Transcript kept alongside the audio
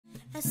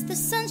As the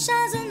sun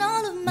shines on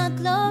all of my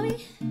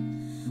glory,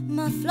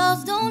 my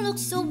flaws don't look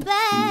so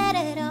bad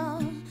at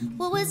all.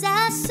 What was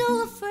I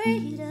so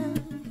afraid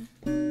of?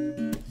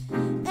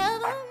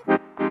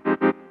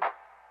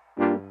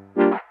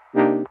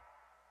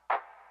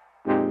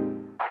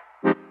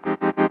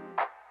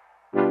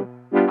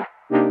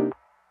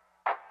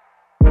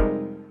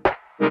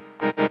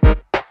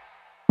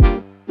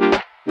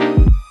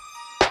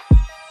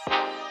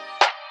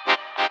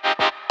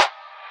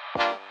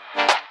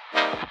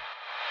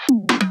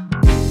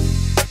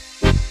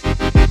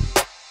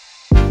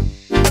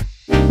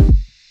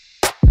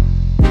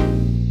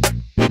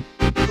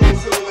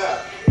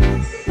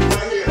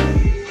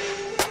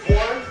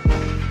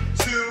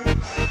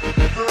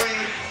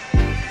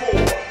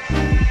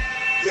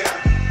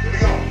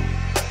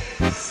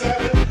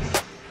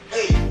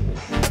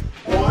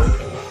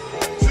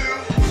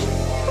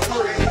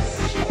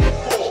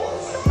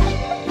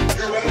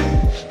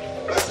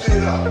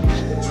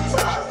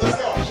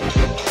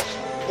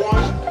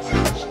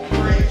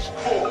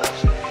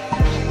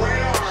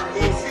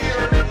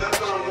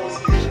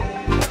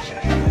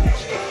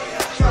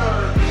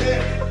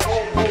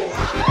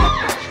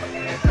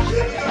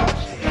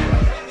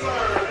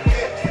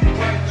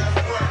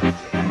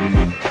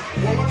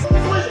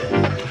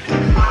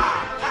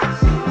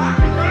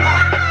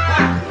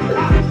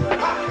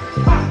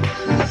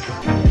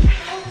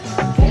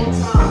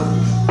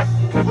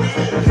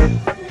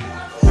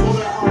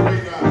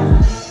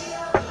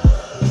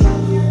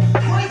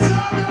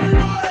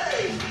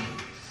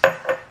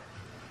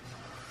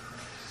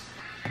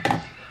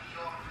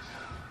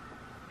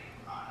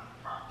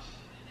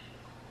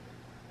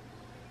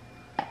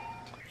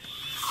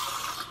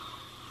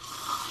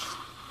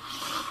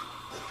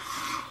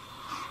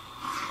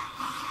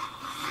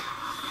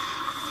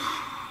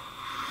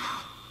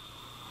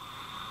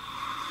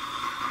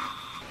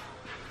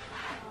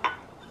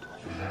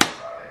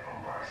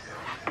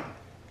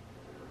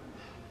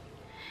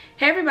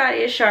 Hey everybody,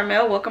 it's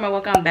Sharmel.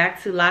 Welcome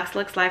back to Locks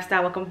Lux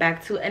Lifestyle. Welcome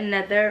back to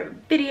another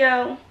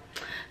video.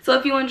 So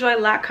if you enjoy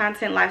lock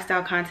content,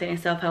 lifestyle content, and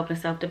self-help and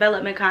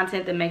self-development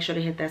content, then make sure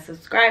to hit that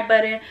subscribe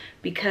button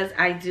because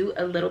I do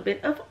a little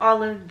bit of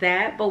all of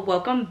that. But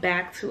welcome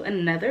back to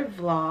another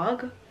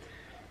vlog.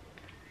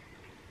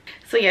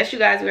 So yes, you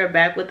guys, we are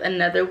back with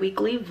another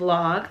weekly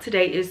vlog.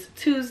 Today is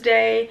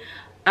Tuesday.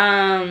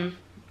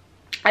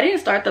 I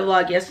didn't start the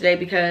vlog yesterday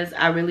because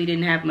I really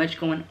didn't have much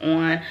going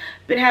on.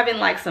 Been having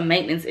like some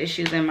maintenance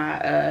issues in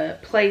my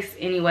place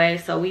anyway,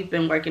 so we've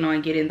been working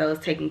on getting those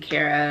taken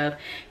care of.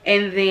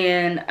 And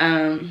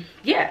then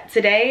yeah,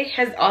 today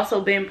has also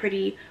been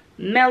pretty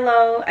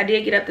mellow. I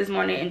did get up this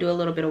morning and do a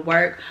little bit of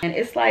work, and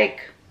it's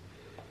like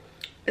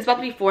it's about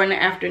to be 4 in the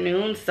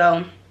afternoon,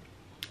 so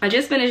I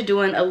just finished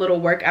doing a little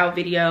workout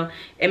video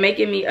and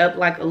making me up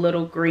like a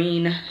little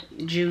green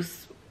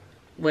juice,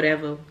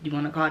 whatever you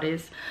want to call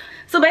this.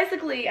 So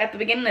basically, at the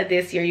beginning of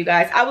this year, you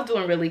guys, I was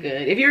doing really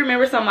good. If you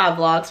remember some of my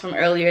vlogs from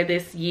earlier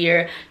this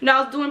year, you know,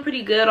 I was doing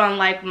pretty good on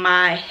like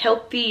my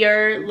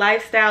healthier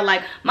lifestyle.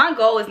 Like, my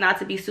goal is not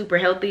to be super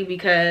healthy,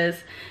 because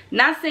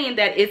not saying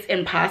that it's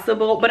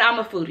impossible, but I'm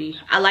a foodie.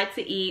 I like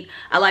to eat,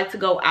 I like to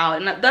go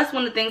out, and that's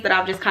one of the things that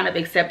I've just kind of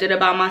accepted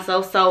about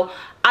myself. So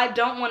I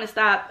don't want to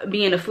stop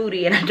being a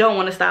foodie, and I don't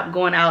want to stop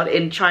going out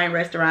and trying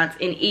restaurants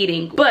and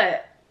eating,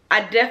 but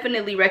I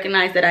definitely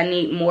recognize that I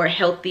need more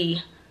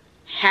healthy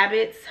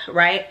habits,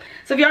 right?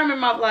 So if y'all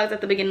remember my vlogs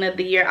at the beginning of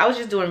the year, I was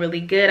just doing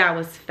really good. I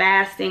was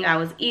fasting, I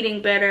was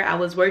eating better, I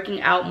was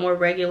working out more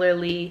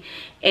regularly.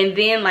 And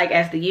then like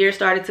as the year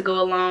started to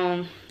go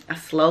along, I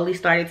slowly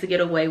started to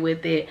get away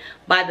with it.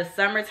 By the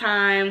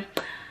summertime,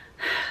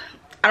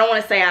 I don't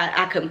want to say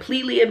I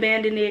completely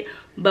abandoned it,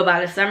 but by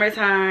the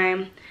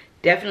summertime,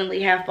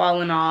 definitely have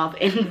fallen off.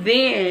 And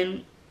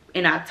then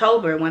in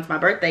October, once my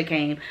birthday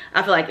came,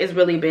 I feel like it's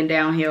really been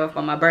downhill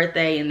from my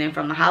birthday and then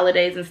from the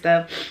holidays and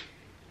stuff.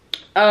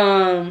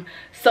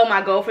 So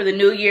my goal for the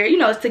new year, you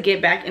know, is to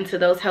get back into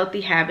those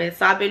healthy habits.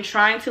 So I've been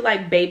trying to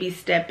like baby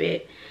step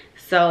it.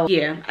 So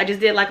yeah, I just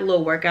did like a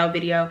little workout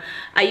video.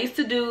 I used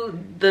to do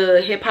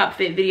the hip hop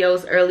fit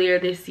videos earlier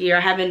this year. I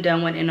haven't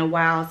done one in a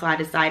while, so I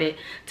decided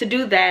to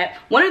do that.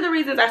 One of the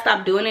reasons I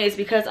stopped doing it is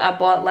because I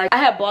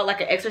had bought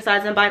like an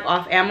exercising bike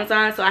off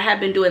Amazon. So I have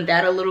been doing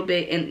that a little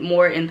bit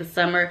more in the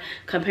summer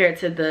compared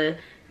to the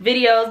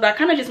videos, but I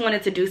kind of just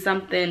wanted to do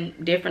something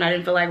different. I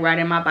didn't feel like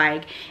riding my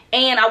bike,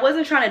 and I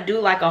wasn't trying to do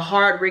like a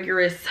hard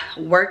rigorous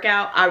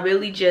workout. I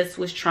really just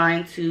was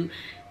trying to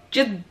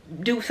just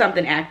do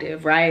something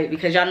active, right?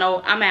 Because y'all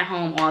know I'm at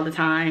home all the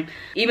time.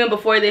 Even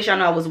before this, y'all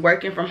know I was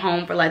working from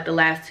home for like the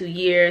last 2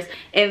 years,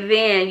 and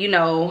then, you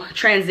know,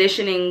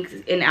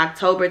 transitioning in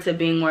October to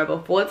being more of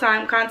a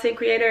full-time content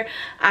creator.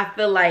 I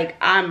feel like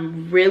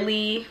I'm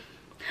really,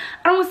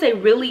 I don't want to say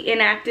really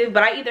inactive,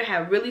 but I either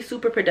have really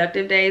super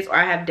productive days or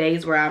I have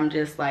days where I'm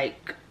just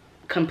like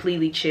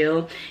completely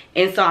chill.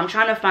 And so I'm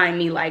trying to find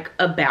me like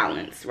a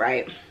balance,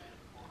 right?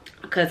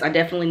 Because I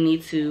definitely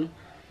need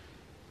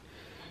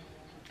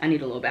a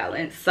little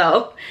balance.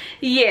 So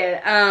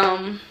yeah,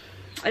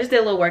 I just did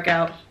a little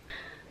workout.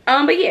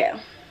 But yeah,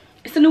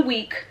 it's a new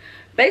week,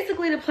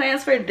 basically the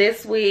plans for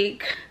this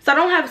week. So I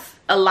don't have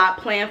a lot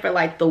planned for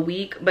like the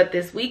week, but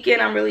this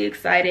weekend I'm really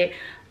excited.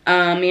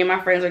 Me and my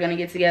friends are gonna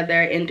get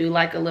together and do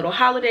like a little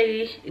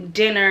holiday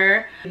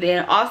dinner.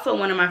 Then also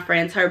one of my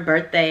friends, her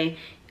birthday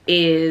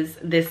is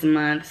this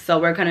month, so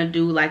we're gonna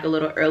do like a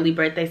little early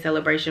birthday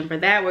celebration for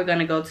that. We're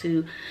gonna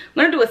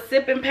do a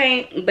sip and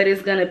paint, but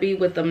it's gonna be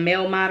with a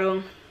male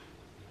model.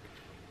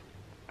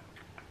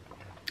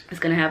 It's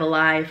gonna have a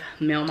live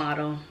male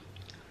model.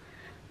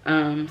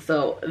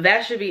 So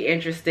that should be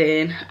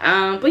interesting.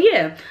 But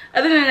yeah,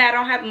 other than that, I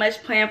don't have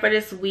much planned for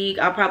this week.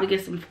 I'll probably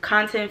get some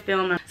content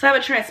filmed. So I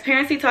have a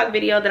transparency talk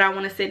video that I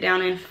want to sit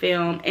down and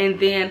film, and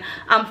then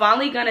I'm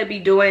finally gonna be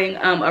doing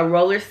a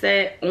roller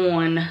set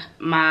on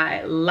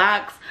my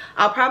locks.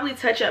 I'll probably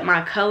touch up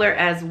my color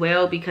as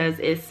well because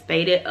it's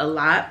faded a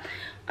lot.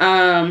 So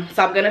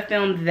I'm gonna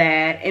film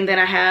that, and then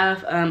I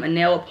have a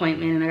nail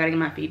appointment and I gotta get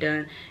my feet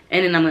done,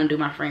 and then I'm gonna do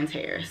my friend's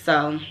hair.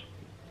 So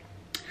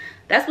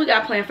that's what we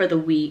got planned for the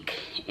week,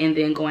 and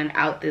then going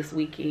out this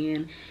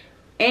weekend.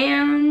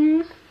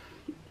 And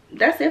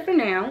that's it for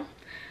now.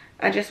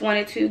 I just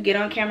wanted to get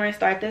on camera and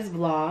start this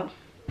vlog.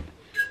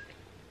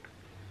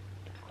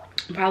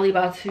 I'm probably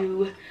about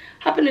to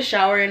hop in the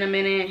shower in a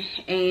minute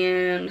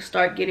and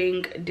start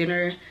getting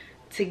dinner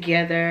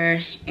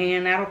together,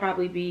 and that'll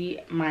probably be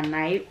my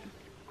night.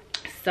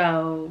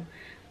 So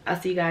I'll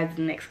see you guys in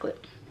the next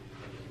clip.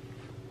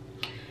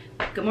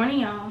 Good morning,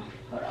 y'all.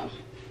 Hold on.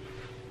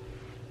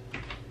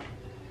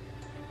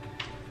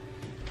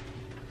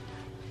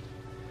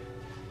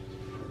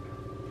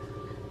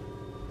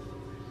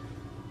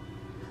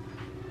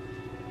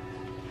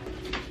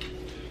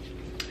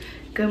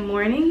 Good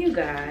morning, you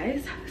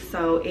guys.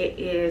 So it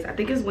is, I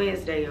think it's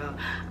Wednesday, y'all.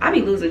 I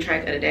be losing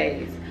track of the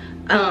days.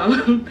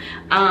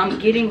 I'm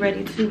getting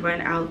ready to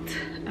run out.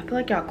 I feel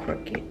like y'all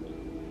crooked.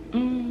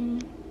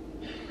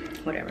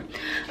 Whatever.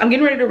 I'm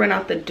getting ready to run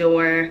out the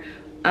door.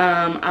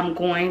 I'm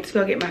going to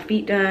go get my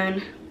feet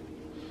done,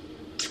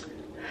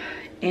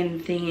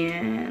 and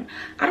then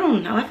I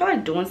don't know, I feel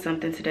like doing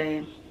something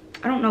today.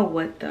 I don't know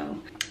what though.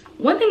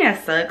 One thing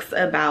that sucks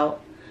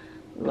about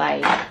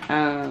like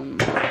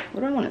what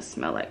do I want to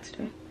smell like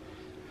today?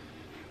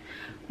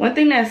 One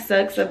thing that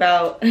sucks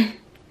about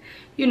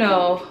you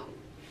know,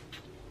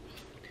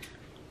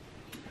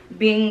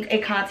 being a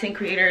content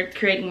creator,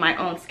 creating my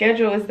own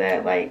schedule, is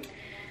that like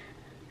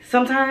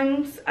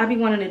sometimes I be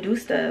wanting to do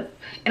stuff,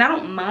 and I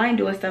don't mind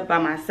doing stuff by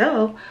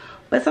myself,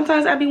 but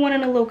sometimes I be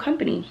wanting a little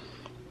company,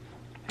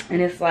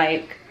 and it's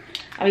like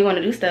I be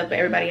wanting to do stuff but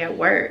everybody at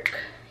work.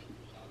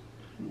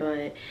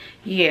 But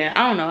yeah,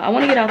 I don't know, I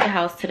want to get out the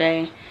house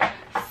today.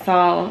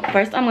 So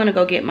first I'm gonna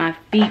go get my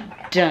feet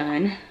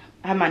done.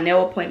 I have my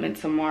nail appointment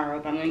tomorrow,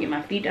 but I'm gonna get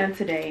my feet done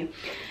today.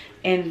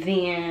 And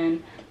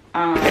then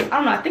I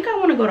don't know, I think I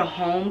want to go to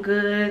Home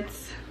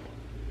Goods.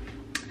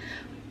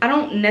 I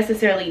don't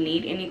necessarily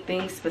need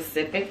anything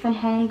specific from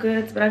Home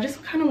Goods, but I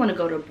just kind of want to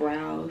go to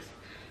browse.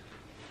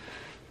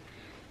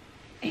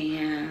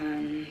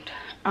 And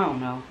I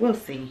don't know, we'll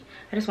see.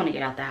 I just want to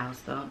get out the house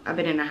though. I've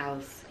been in the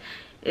house.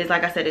 It's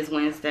like I said, it's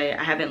Wednesday.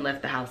 I haven't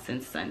left the house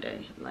since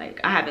Sunday. Like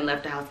I haven't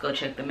left the house, go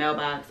check the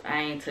mailbox. I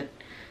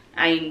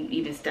ain't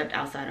even stepped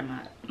outside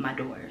of my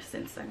door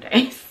since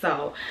Sunday.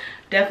 So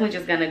definitely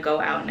just gonna go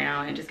out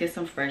now and just get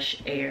some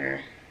fresh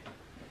air.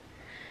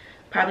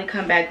 Probably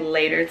come back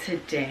later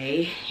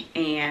today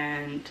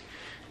and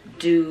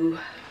do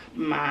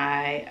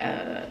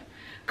my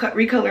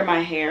recolor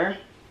my hair.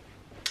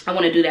 I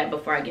want to do that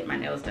before I get my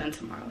nails done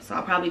tomorrow, so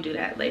I'll probably do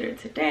that later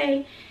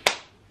today.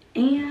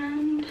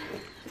 And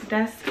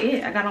that's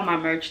it. I got on my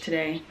merch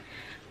today,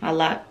 my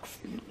Lux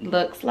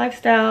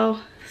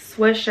Lifestyle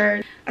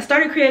sweatshirt. I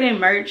started creating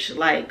merch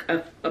like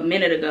a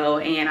minute ago,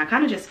 and I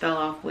kind of just fell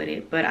off with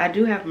it, but I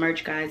do have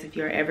merch, guys, if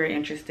you're ever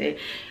interested.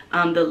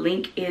 The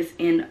link is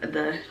in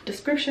the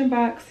description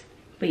box.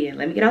 But yeah,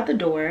 let me get out the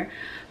door.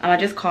 I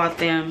just called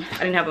them. I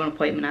didn't have an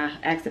appointment. I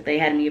asked if they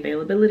had any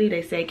availability.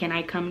 They said, can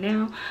I come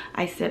now?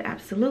 I said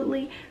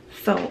absolutely.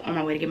 So on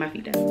my way to get my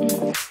feet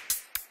done.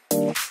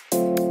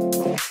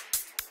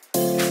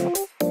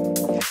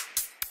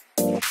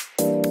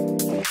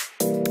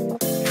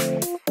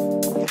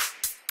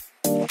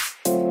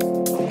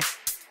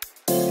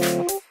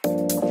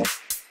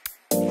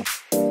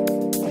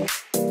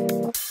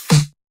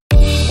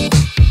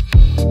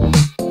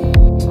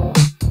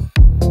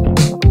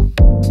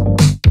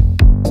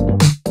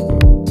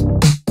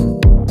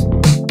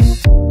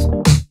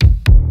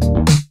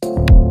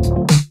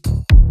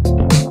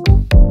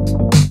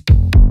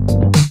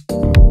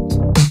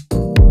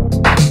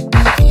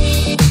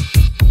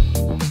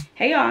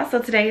 So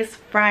today is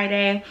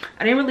Friday.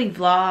 I didn't really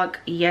vlog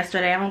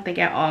yesterday, I don't think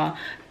at all.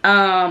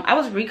 I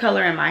was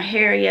recoloring my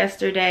hair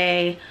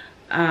yesterday.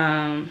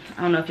 I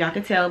don't know if y'all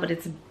can tell, but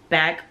it's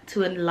back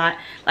to a lot,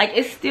 like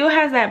it still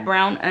has that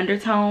brown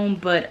undertone,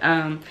 but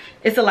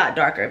it's a lot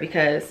darker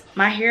because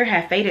my hair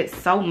had faded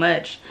so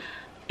much,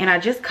 and I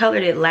just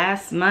colored it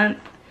last month.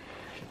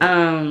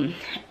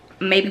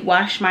 Maybe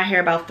washed my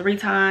hair about 3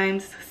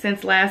 times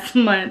since last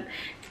month,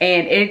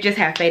 and it just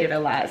had faded a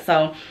lot.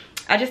 So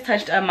I just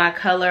touched up my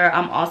color.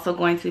 I'm also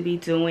going to be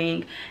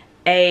doing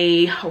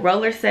a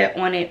roller set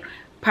on it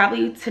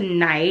probably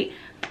tonight.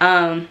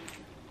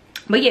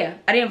 But yeah,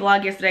 I didn't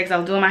vlog yesterday because I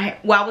was doing my hair.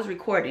 Well, I was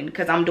recording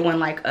because I'm doing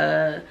like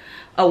a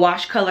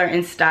wash, color,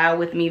 and style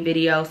with me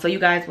video, so you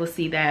guys will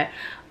see that.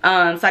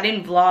 So I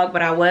didn't vlog,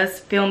 but I was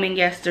filming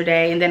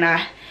yesterday, and then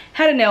I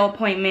had a nail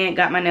appointment,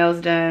 got my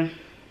nails done.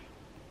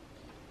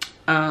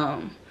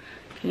 Can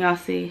y'all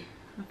see?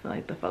 I feel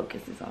like the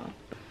focus is off.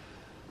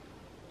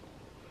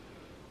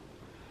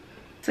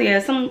 So yeah,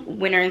 some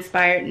winter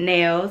inspired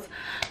nails.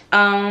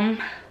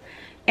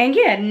 And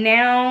yeah,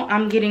 now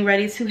I'm getting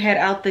ready to head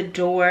out the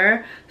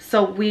door.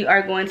 So we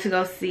are going to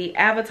go see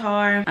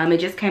Avatar. It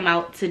just came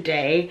out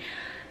today.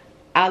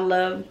 I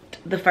loved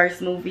the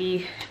first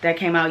movie that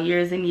came out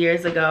years and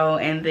years ago,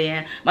 and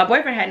then my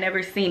boyfriend had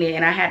never seen it,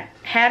 and I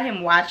had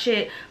him watch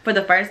it for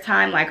the first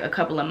time like a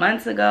couple of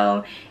months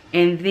ago.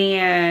 And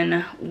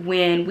then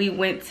when we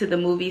went to the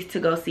movies to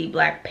go see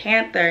Black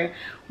Panther,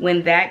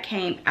 when that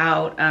came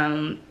out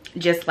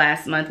just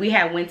last month, we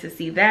had went to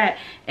see that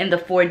in the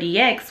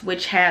 4DX,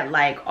 which had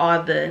like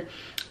all the,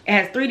 it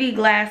has 3D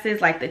glasses,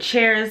 like the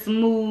chairs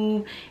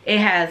move, it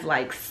has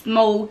like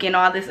smoke and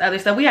all this other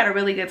stuff. We had a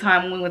really good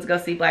time when we went to go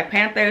see Black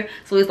Panther.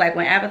 So it was like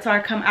when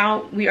Avatar come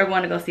out, we are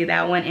going to go see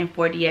that one in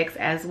 4DX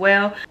as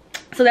well.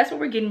 So that's what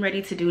we're getting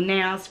ready to do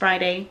now. It's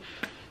Friday.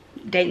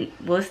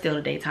 Well, it's still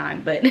the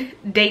daytime, but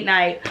date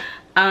night.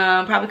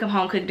 Probably come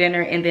home, cook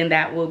dinner, and then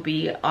that will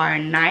be our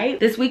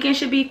night. This weekend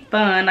should be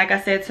fun. Like I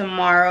said,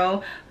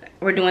 tomorrow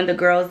we're doing the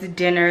girls'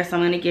 dinner, so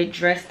I'm gonna get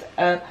dressed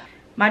up.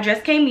 My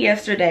dress came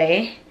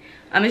yesterday.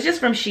 It's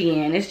just from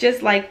Shein. It's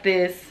just like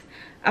this,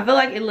 I feel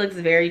like it looks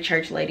very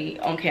church lady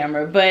on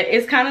camera, but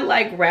it's kind of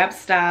like wrap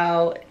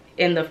style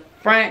in the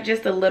front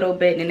just a little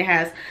bit, and it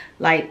has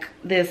like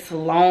this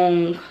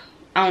long,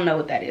 I don't know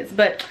what that is,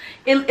 but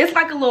it's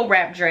like a little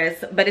wrap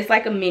dress, but it's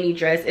like a mini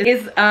dress.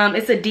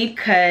 It's a deep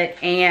cut,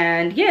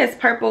 and yeah, it's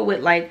purple with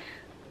like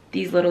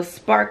these little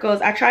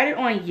sparkles. I tried it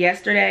on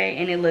yesterday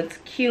and it looks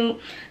cute.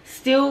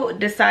 Still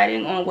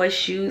deciding on what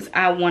shoes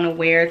I want to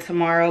wear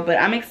tomorrow, but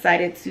I'm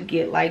excited to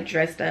get like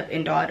dressed up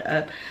and dolled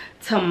up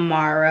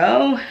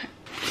tomorrow.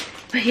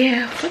 But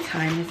yeah, what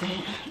time is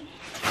it?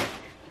 I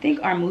think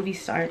our movie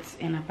starts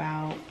in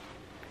about,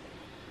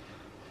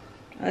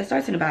 it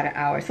starts in about an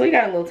hour, so we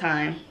got a little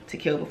time to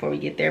kill before we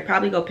get there.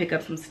 Probably go pick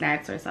up some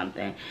snacks or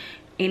something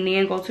and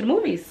then go to the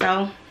movies.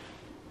 So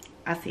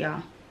I'll see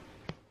y'all.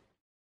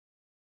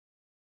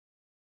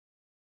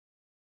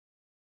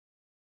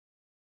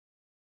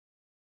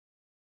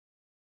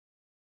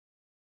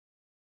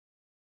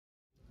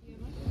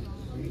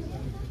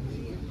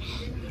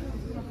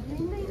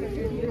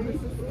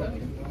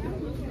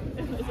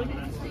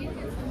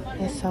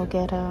 It's so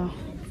ghetto.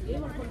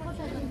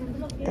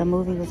 The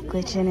movie was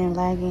glitching and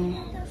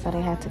lagging, so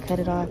they had to cut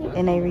it off,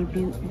 and they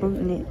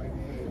rebooting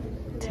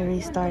it to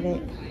restart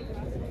it.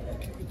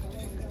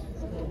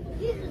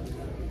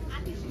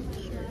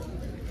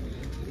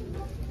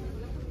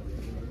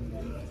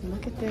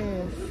 Look at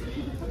this.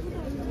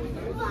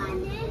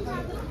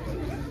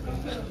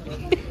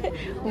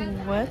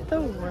 What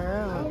the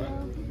world?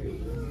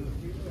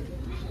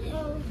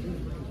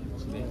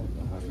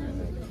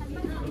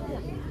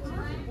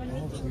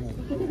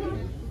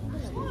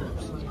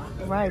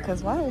 Right,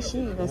 because why is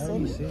she even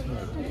sitting?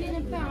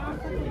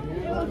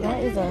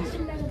 That is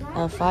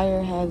a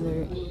fire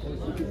hazard.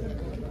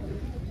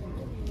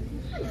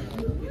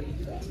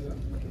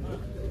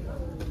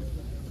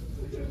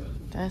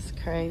 That's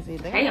crazy.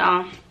 Hey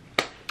y'all.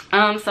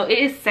 So it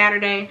is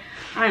Saturday.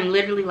 I'm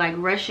literally like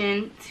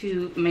rushing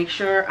to make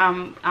sure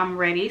I'm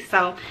ready.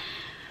 So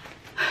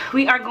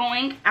we are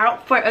going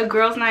out for a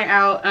girls' night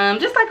out.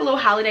 Just like a little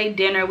holiday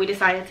dinner. We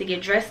decided to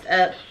get dressed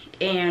up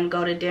and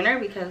go to dinner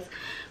because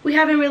we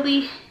haven't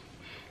really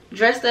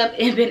dressed up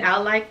and been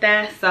out like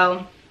that.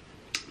 So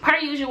per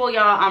usual,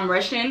 y'all, I'm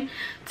rushing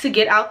to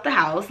get out the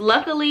house.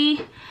 Luckily,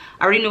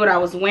 I already knew what I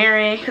was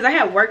wearing because I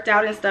had worked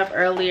out and stuff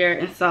earlier,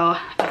 and so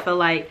I feel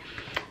like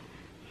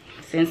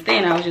since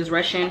then I was just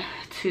rushing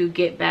to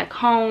get back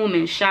home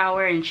and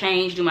shower and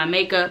change, do my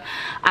makeup.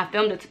 I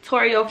filmed a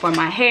tutorial for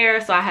my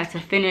hair, so I had to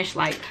finish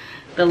like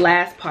the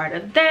last part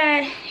of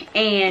that.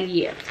 And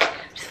yeah,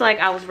 just like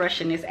I was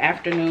rushing this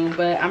afternoon,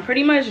 but I'm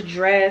pretty much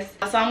dressed.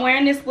 So I'm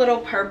wearing this little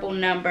purple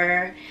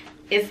number.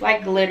 It's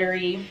like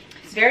glittery.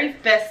 It's very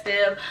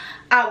festive.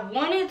 I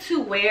wanted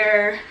to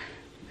wear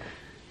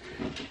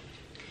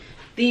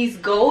these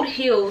gold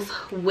heels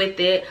with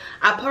it.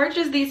 I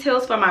purchased these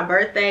heels for my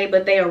birthday,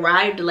 but they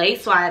arrived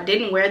late, so I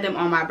didn't wear them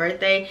on my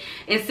birthday.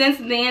 And since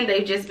then,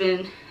 they've just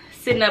been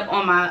sitting up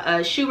on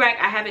my shoe rack.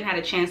 I haven't had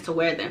a chance to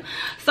wear them.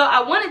 So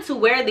I wanted to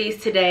wear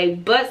these today,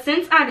 but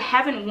since I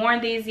haven't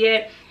worn these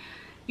yet,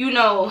 you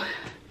know,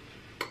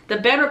 the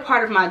better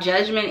part of my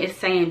judgment is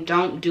saying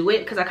don't do it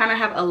because I kind of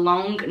have a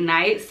long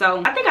night.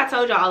 So I think I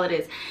told y'all all of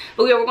this,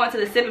 but we're going to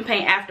the sip and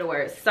paint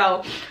afterwards.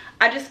 So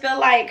I just feel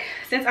like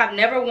since I've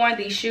never worn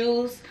these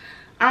shoes,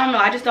 I don't know,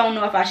 I just don't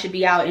know if I should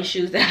be out in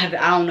shoes that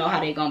I don't know how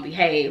they're gonna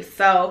behave.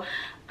 So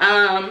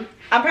I'm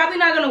probably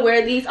not gonna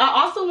wear these. I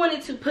also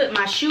wanted to put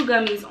my shoe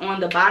gummies on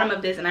the bottom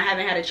of this, and I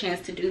haven't had a chance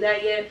to do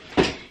that yet.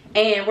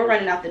 And we're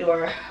running out the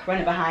door,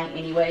 running behind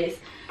anyways.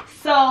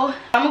 So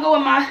I'm gonna go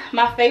with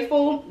my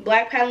faithful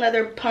black patent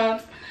leather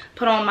pumps,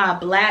 put on my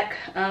black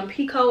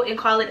peacoat, and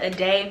call it a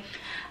day.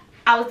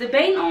 I was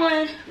debating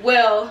on,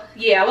 well,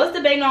 yeah, I was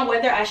debating on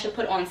whether I should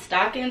put on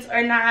stockings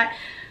or not.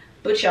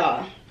 But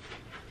y'all,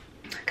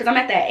 because I'm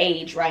at that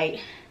age, right?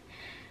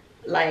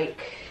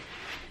 Like,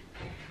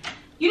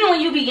 you know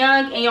when you be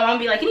young and your mom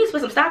be like, you need to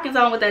put some stockings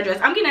on with that dress.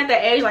 I'm getting at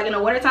that age, like in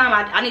the wintertime,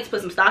 I need to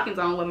put some stockings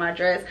on with my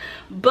dress.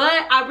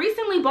 But I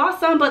recently bought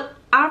some, but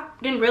I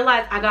didn't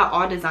realize I got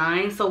all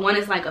designs. So one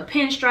is like a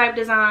pinstripe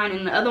design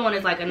and the other one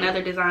is like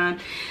another design.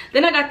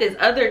 Then I got this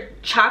other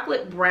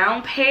chocolate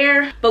brown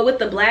pair, but with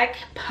the black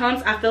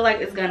pumps, I feel like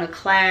it's gonna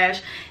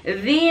clash.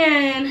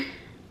 Then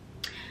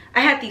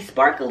I had these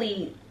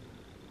sparkly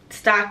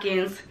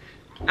stockings.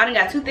 I done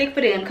got too thick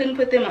for them, couldn't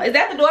put them on. Is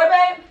that the door,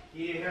 babe?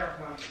 Yeah, here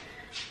I come.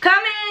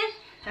 Coming.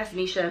 That's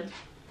Misha.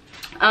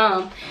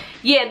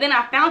 Yeah, then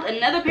I found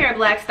another pair of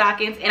black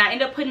stockings and I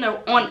ended up putting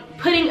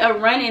a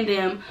run in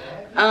them.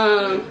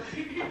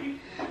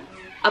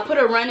 I put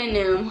a run in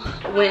them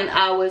when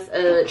I was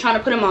trying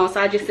to put them on, so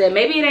I just said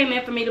maybe it ain't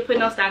meant for me to put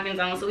no stockings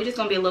on, so we just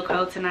gonna be a little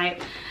cold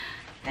tonight.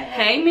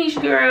 Hey Mish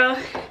girl,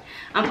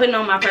 I'm putting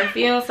on my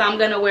perfume, so I'm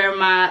gonna wear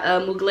my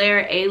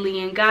Mugler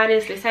Alien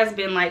Goddess. This has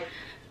been like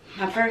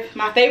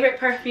my favorite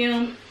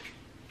perfume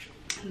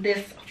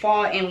this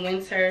fall and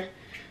winter.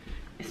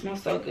 It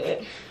smells so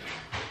good.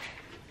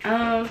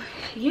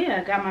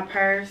 Yeah, got my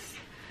purse.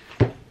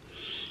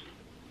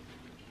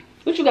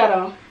 What you got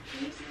on?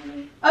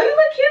 Oh, you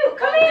look cute.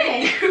 Come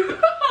in.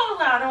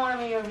 Hold on, I don't want to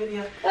be in your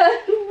video.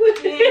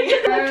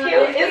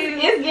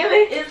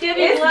 It's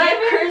giving Black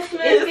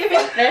Christmas. It's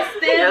giving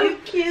festive. You're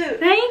cute.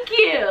 Thank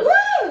you.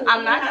 Woo!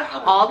 I'm not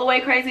all the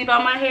way crazy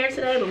about my hair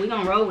today, but we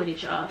gonna roll with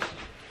it, y'all.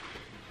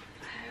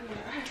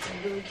 I had some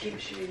really cute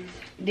shoes.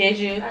 Did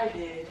you? I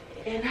did.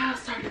 And I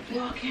started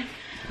walking.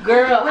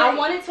 Girl, I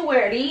wanted to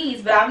wear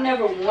these, but I've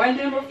never worn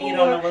them before. You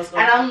don't know what's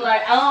going on. And I'm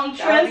like, I don't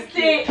trust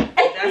it.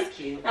 That's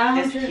cute.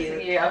 That's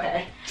cute. Yeah,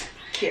 okay.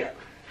 Cute.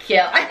 Cute.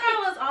 I thought it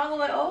was all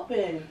the way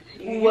open.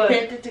 You What?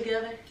 pinned it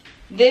together?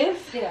 This?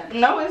 Yeah.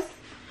 No, it's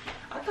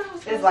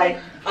It's like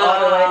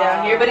all the way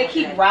down here, but it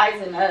keeps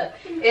rising up.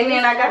 And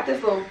then I got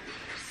this little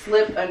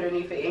slip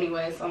underneath it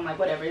anyway, so I'm like,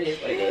 whatever it is,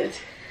 what it is.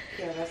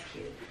 Yeah, that's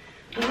cute.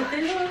 Look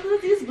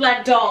at these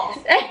black dolls.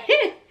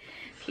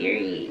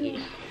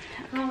 Period.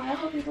 Oh, I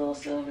hope these little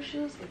silver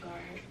shoes look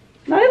alright.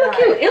 No, it looks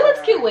cute. It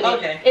looks cute with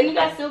Okay. it. And you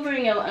got silver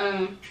in your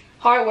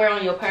hardware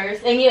on your purse.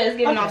 And yeah, it's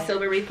giving off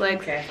silver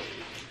reflex. Okay.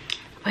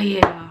 But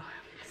yeah,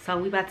 so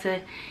we about to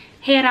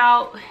head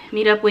out,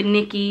 meet up with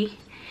Nikki,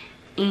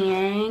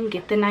 and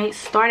get the night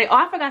started. Oh,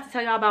 I forgot to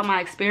tell y'all about my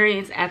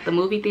experience at the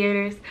movie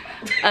theaters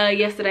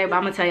yesterday, but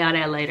I'm gonna tell y'all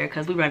that later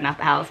because we running out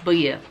the house. But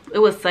yeah, it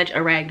was such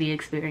a raggedy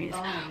experience.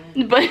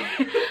 Oh, but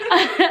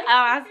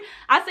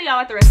I'll see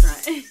y'all at the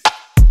restaurant.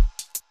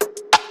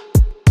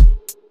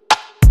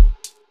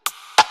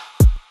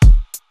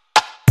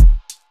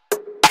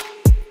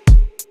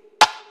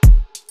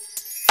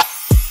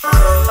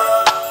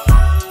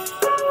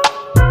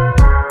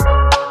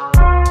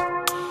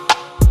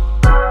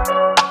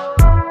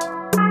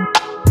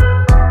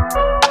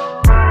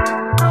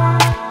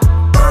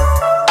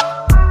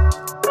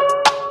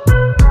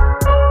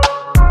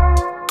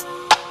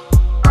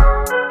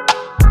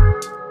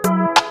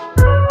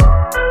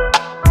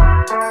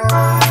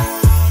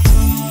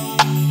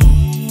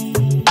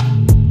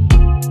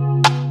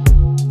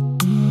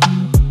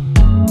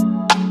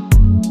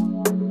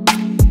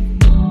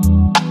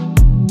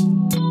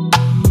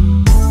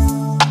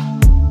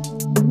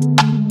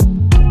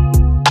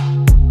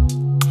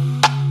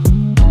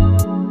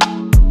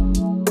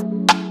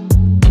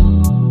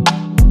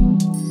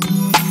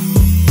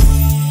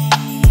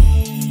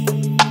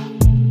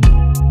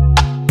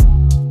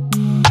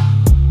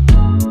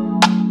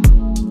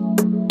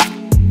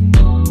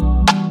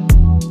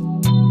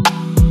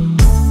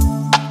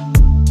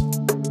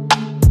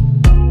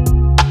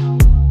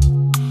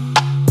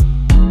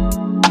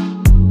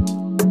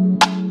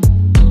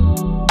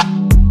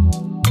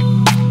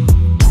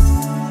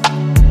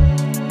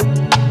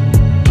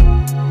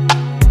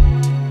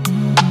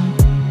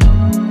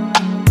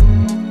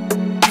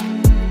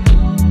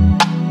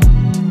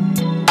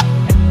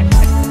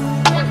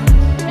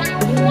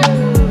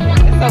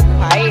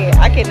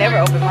 Never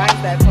open mine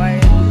that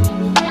quiet.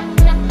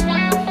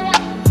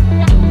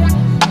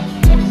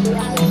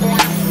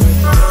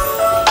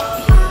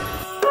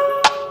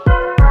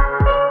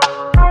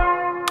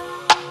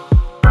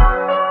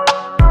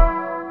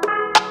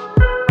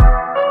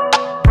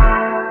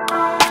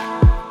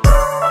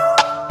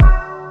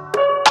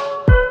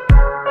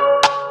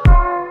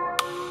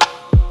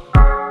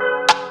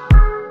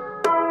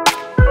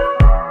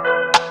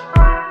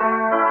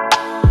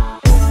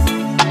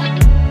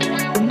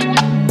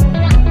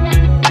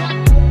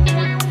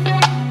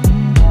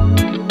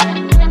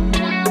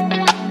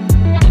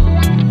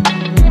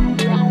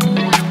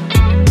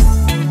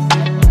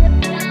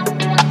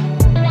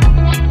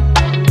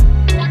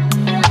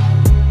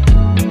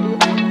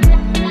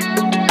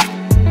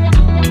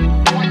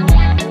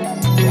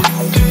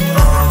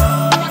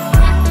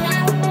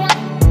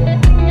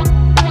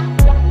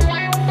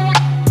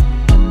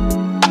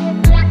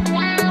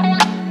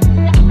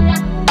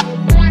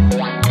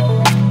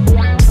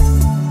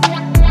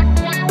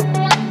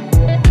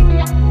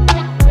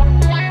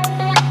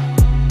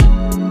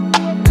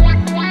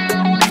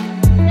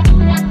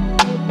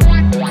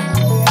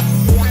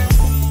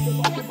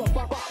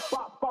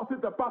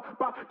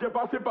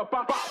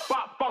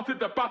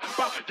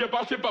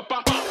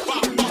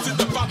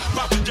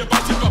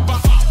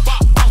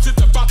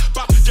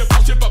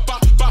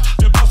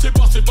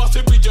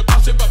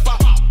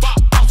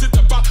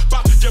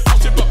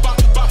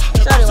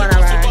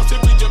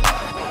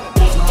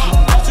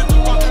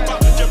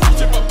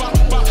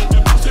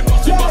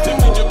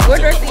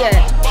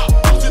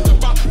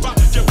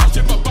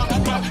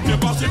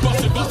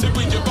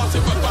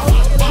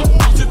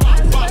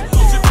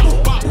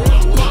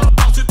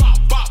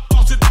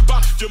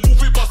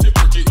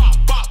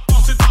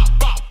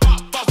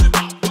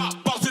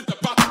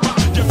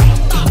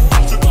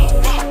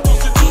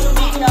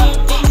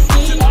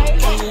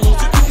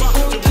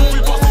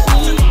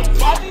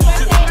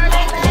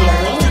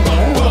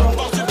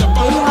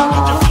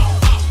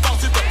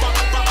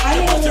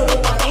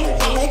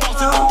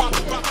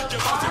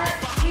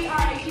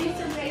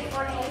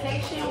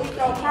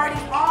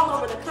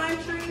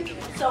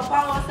 So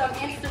follow us on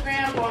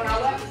Instagram, go on our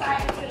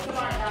website,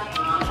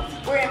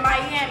 snatchedhighly.com. We're in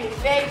Miami,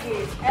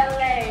 Vegas,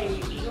 LA,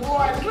 New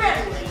Orleans, we're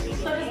everywhere.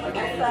 So just look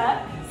us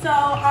up. So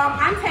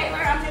I'm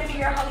Taylor. I'm going to be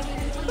your host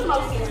with the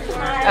most here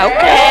tonight.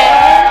 Okay.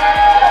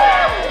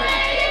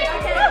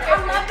 I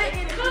love it.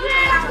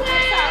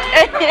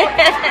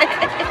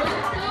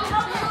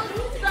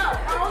 So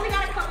I only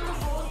got a couple of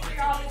rules for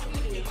y'all this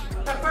weekend.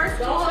 The first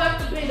rule. Don't have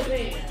to pay the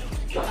pay.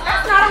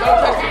 That's not a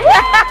rule.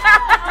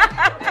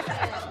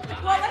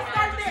 Well, let's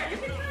start there. You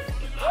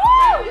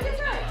can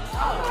try.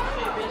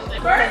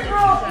 First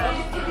rule is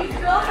if you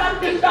feel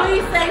something,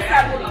 please say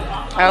something.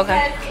 Okay.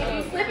 Because if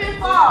you slip and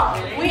fall,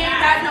 we ain't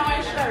got no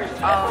insurance.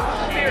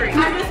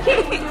 I'm just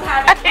kidding.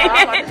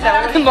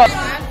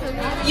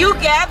 You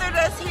gathered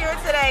us here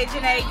today,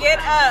 Janae. Get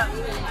up.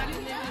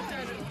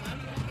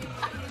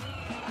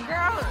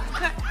 Girl,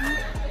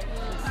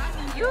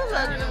 you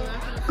look.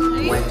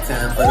 One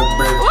time for the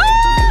birthday.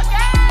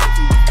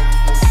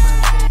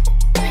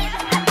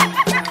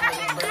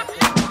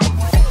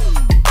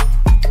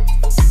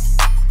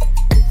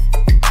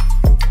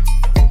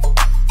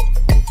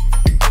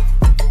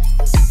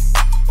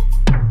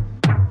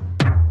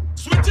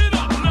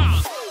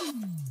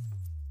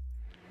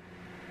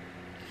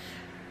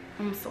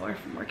 I'm sore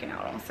from working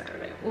out on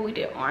Saturday. Well, we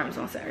did arms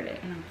on Saturday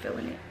and I'm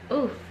feeling it.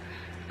 Ooh.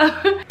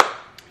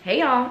 Hey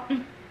y'all.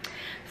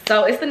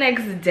 So it's the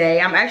next day.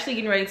 I'm actually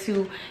getting ready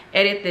to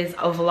edit this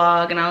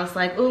vlog and I was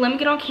like, ooh, let me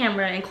get on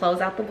camera and close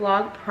out the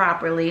vlog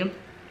properly.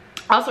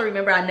 Also,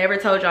 remember, I never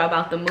told y'all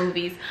about the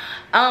movies.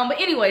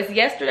 But anyways,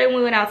 yesterday when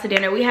we went out to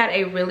dinner, we had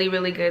a really,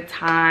 really good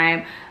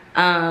time.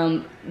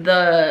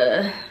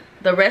 The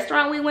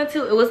restaurant we went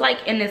to, it was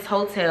like in this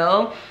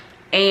hotel.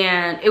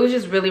 And it was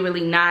just really,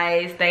 really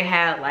nice. They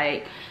had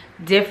like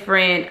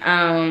different,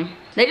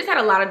 they just had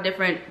a lot of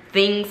different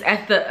things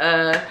at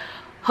the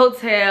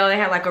hotel. They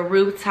had like a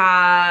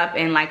rooftop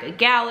and like a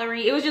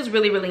gallery. It was just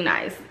really, really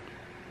nice.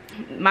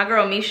 My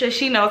girl Misha,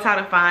 she knows how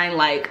to find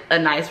like a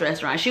nice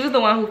restaurant. She was the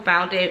one who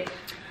found it.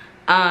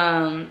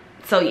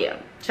 So yeah,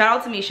 shout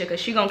out to Misha because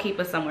she gonna keep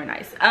us somewhere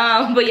nice.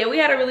 But yeah, we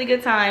had a really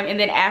good time. And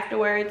then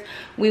afterwards,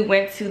 we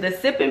went to the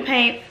Sip and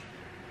Paint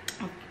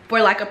for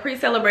like a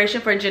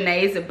pre-celebration for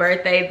Janae's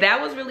birthday. That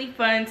was really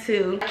fun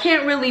too. I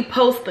can't really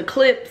post the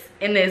clips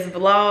in this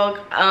vlog,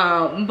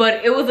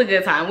 but it was a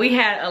good time. We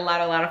had a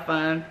lot of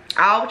fun.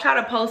 I'll try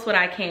to post what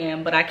I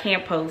can, but I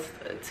can't post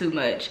too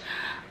much.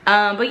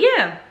 But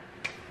yeah,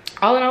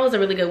 all in all, it was a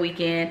really good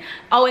weekend.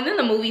 Oh, and then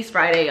the movies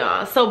Friday,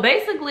 y'all. So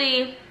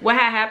basically what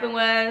had happened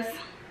was,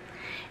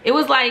 it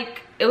was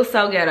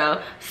so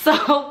ghetto.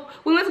 So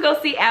we went to go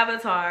see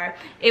Avatar.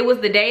 It was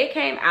the day it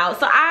came out.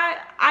 So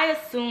I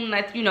assumed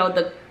that, you know,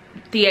 the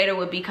theater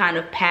would be kind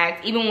of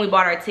packed. Even when we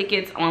bought our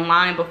tickets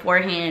online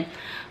beforehand,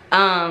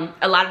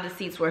 a lot of the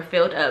seats were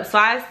filled up. So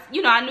I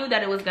knew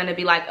that it was gonna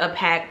be like a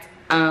packed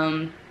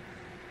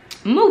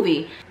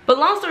movie. But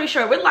long story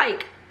short, we're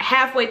like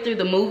halfway through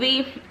the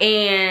movie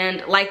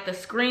and like the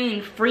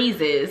screen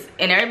freezes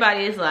and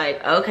everybody is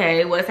like,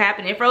 okay, what's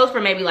happening? It froze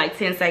for maybe like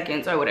 10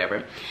 seconds or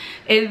whatever.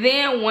 And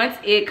then once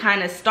it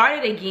kind of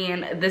started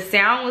again, the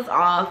sound was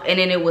off and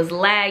then it was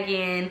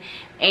lagging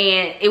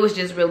and it was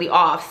just really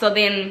off. So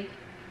then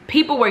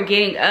people were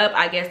getting up,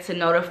 I guess, to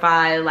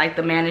notify like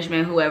the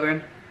management,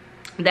 whoever,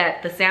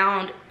 that the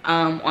sound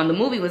on the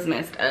movie was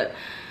messed up.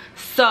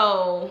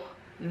 So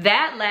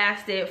that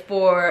lasted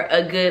for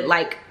a good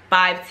like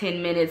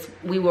 5-10 minutes.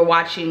 We were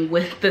watching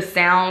with the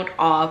sound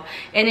off,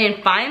 and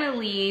then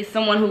finally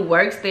someone who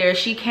works there,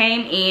 she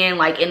came in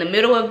like in the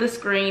middle of the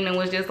screen and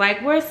was just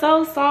like, we're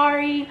so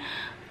sorry.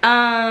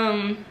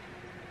 What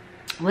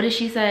did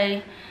she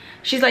say?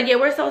 She's like, yeah,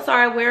 we're so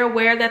sorry. We're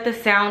aware that the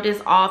sound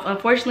is off.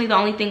 Unfortunately, the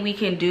only thing we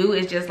can do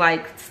is just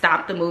like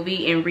stop the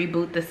movie and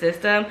reboot the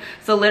system.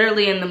 So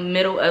literally in the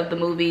middle of the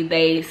movie,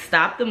 they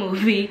stopped the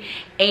movie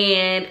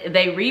and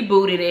they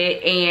rebooted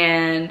it.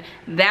 And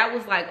that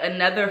was like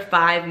another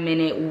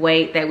 5-minute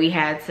wait that we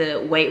had to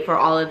wait for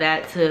all of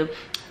that to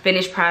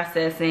finish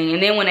processing.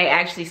 And then when they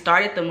actually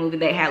started the movie,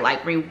 they had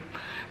like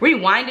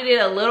rewinded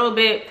it a little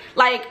bit.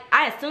 Like,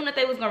 I assumed that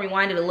they was gonna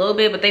rewind it a little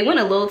bit, but they went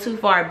a little too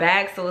far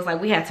back, so it's like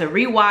we had to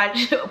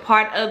rewatch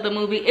part of the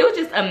movie. It was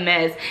just a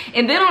mess.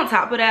 And then on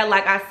top of that,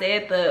 like I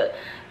said,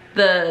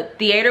 The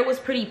theater was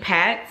pretty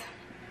packed.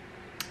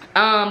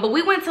 But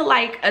we went to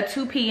like a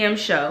 2 p.m.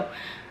 show,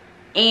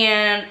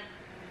 and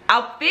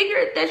I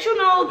figured that, you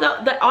know,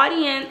 the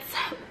audience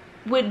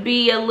would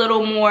be a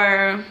little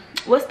more,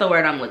 what's the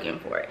word I'm looking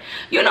for?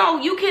 You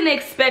know, you can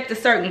expect a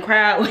certain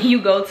crowd when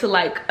you go to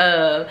like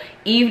a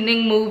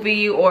evening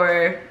movie,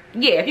 or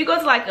yeah, if you go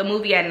to like a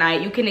movie at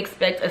night, you can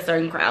expect a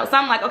certain crowd. So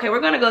I'm like, okay,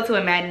 we're gonna go to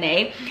a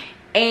matinee,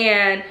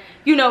 and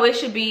you know, it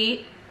should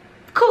be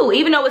cool.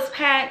 Even though it's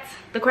packed,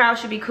 the crowd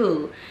should be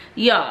cool.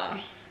 Y'all,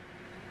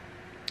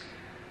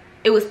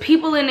 it was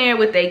people in there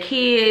with their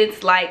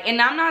kids, like,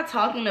 and I'm not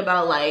talking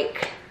about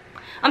like,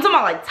 I'm talking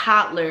about like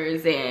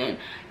toddlers and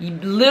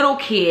little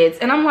kids.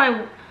 And I'm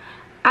like,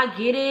 I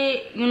get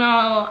it, you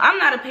know, I'm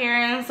not a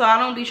parent, so I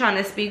don't be trying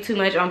to speak too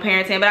much on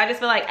parenting, but I just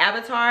feel like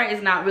Avatar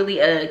is not really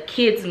a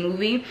kids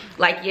movie.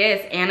 Like, yeah,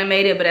 it's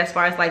animated, but as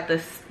far as like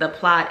the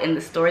plot and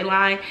the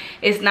storyline,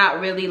 it's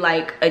not really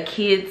like a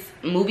kids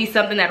movie,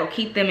 something that'll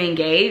keep them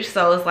engaged.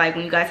 So it's like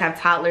when you guys have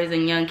toddlers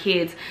and young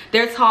kids,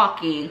 they're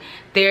talking,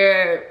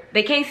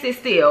 they can't sit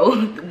still.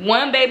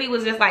 One baby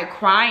was just like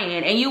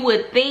crying, and you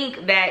would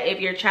think that if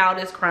your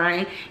child is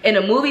crying in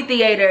a movie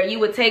theater, you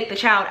would take the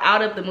child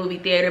out of the movie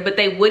theater, but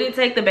they wouldn't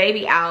take the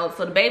baby out,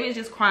 so the baby is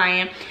just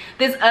crying.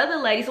 This other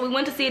lady, so we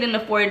went to see it in the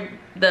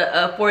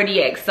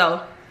 4DX,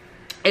 so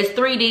it's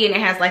 3D and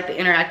it has like the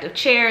interactive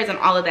chairs and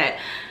all of that.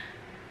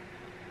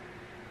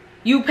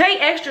 You pay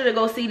extra to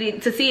go see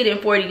it in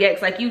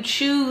 4DX. Like, you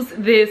choose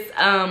this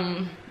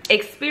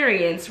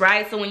experience,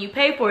 right? So when you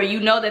pay for it, you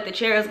know that the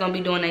chair is gonna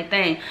be doing their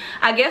thing.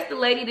 I guess the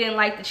lady didn't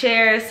like the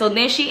chairs, so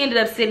then she ended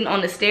up sitting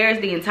on the stairs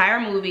the entire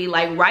movie,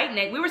 like right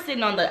next. We were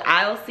sitting on the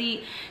aisle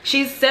seat.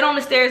 She sat on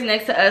the stairs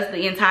next to us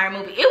the entire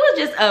movie. It was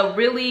just a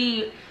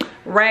really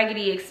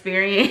raggedy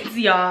experience,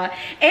 y'all.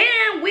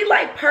 And we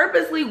like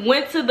purposely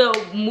went to the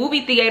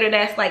movie theater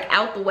that's like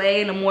out the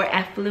way in a more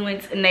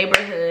affluent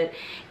neighborhood,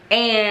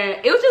 and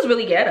it was just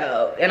really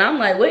ghetto. And I'm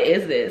like, what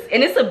is this?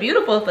 And it's a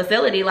beautiful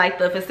facility. Like,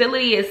 the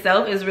facility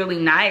itself is really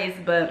nice,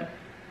 but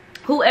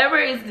whoever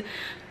is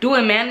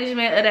doing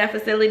management of that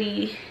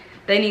facility,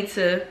 they need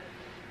to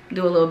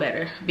do a little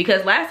better.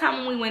 Because last time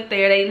when we went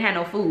there, they didn't have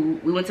no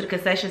food. We went to the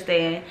concession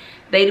stand,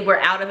 they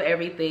were out of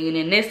everything, and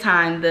then this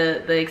time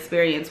the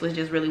experience was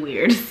just really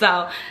weird.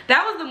 So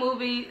that was the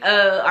movie,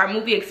 our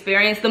movie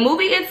experience. The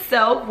movie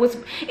itself was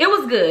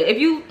good.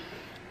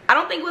 I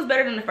don't think it was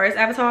better than the first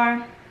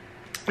Avatar.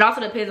 It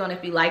also depends on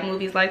if you like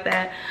movies like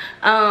that.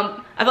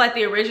 I feel like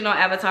the original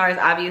Avatar is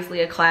obviously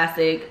a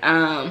classic,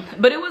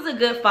 but it was a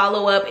good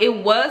follow-up.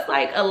 It was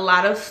like a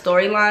lot of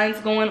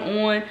storylines going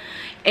on,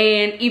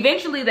 and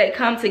eventually they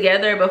come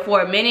together, but for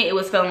a minute it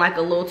was feeling like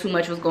a little too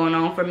much was going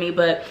on for me.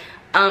 But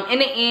in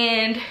the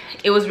end,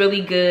 it was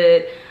really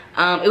good.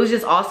 It was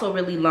just also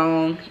really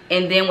long,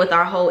 and then with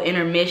our whole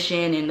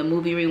intermission and the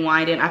movie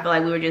rewinding, I feel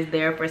like we were just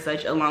there for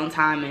such a long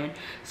time and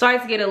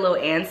started to get a little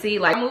antsy.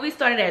 Like, the movie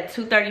started at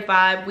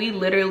 2:35. We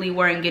literally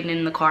weren't getting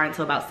in the car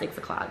until about 6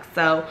 o'clock.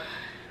 So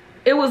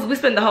we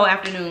spent the whole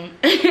afternoon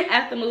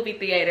at the movie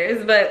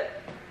theaters. But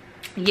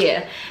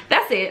yeah,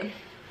 that's it.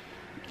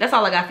 That's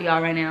all I got for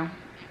y'all right now.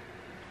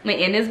 I'm gonna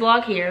end this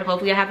vlog here.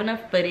 Hopefully I have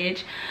enough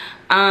footage.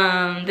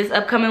 This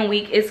upcoming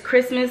week is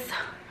Christmas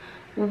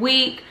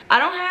week. I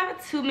don't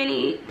have too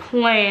many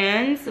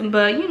plans,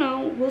 but you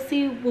know, we'll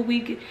see what we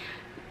get.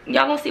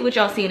 Y'all gonna see what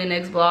y'all see in the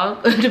next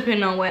vlog,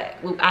 depending on what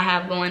I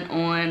have going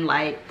on.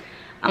 Like,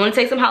 I'm gonna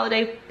take some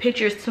holiday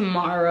pictures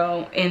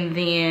tomorrow, and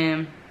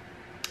then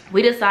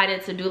we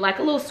decided to do like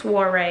a little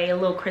soiree, a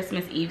little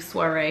Christmas Eve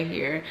soiree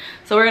here.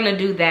 So we're gonna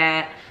do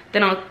that.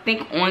 Then I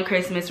think on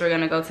Christmas we're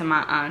gonna go to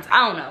my aunt's.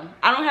 I don't know,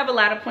 I don't have a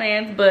lot of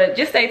plans, but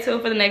just stay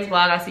tuned for the next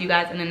vlog. I'll see you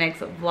guys in the next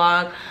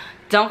vlog.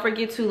 Don't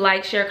forget to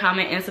like, share,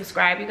 comment, and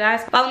subscribe, you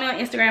guys. Follow me on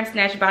Instagram,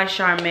 Snatched by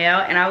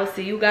Sharmel, and I will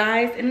see you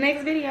guys in the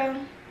next video.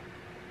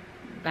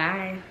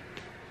 Bye.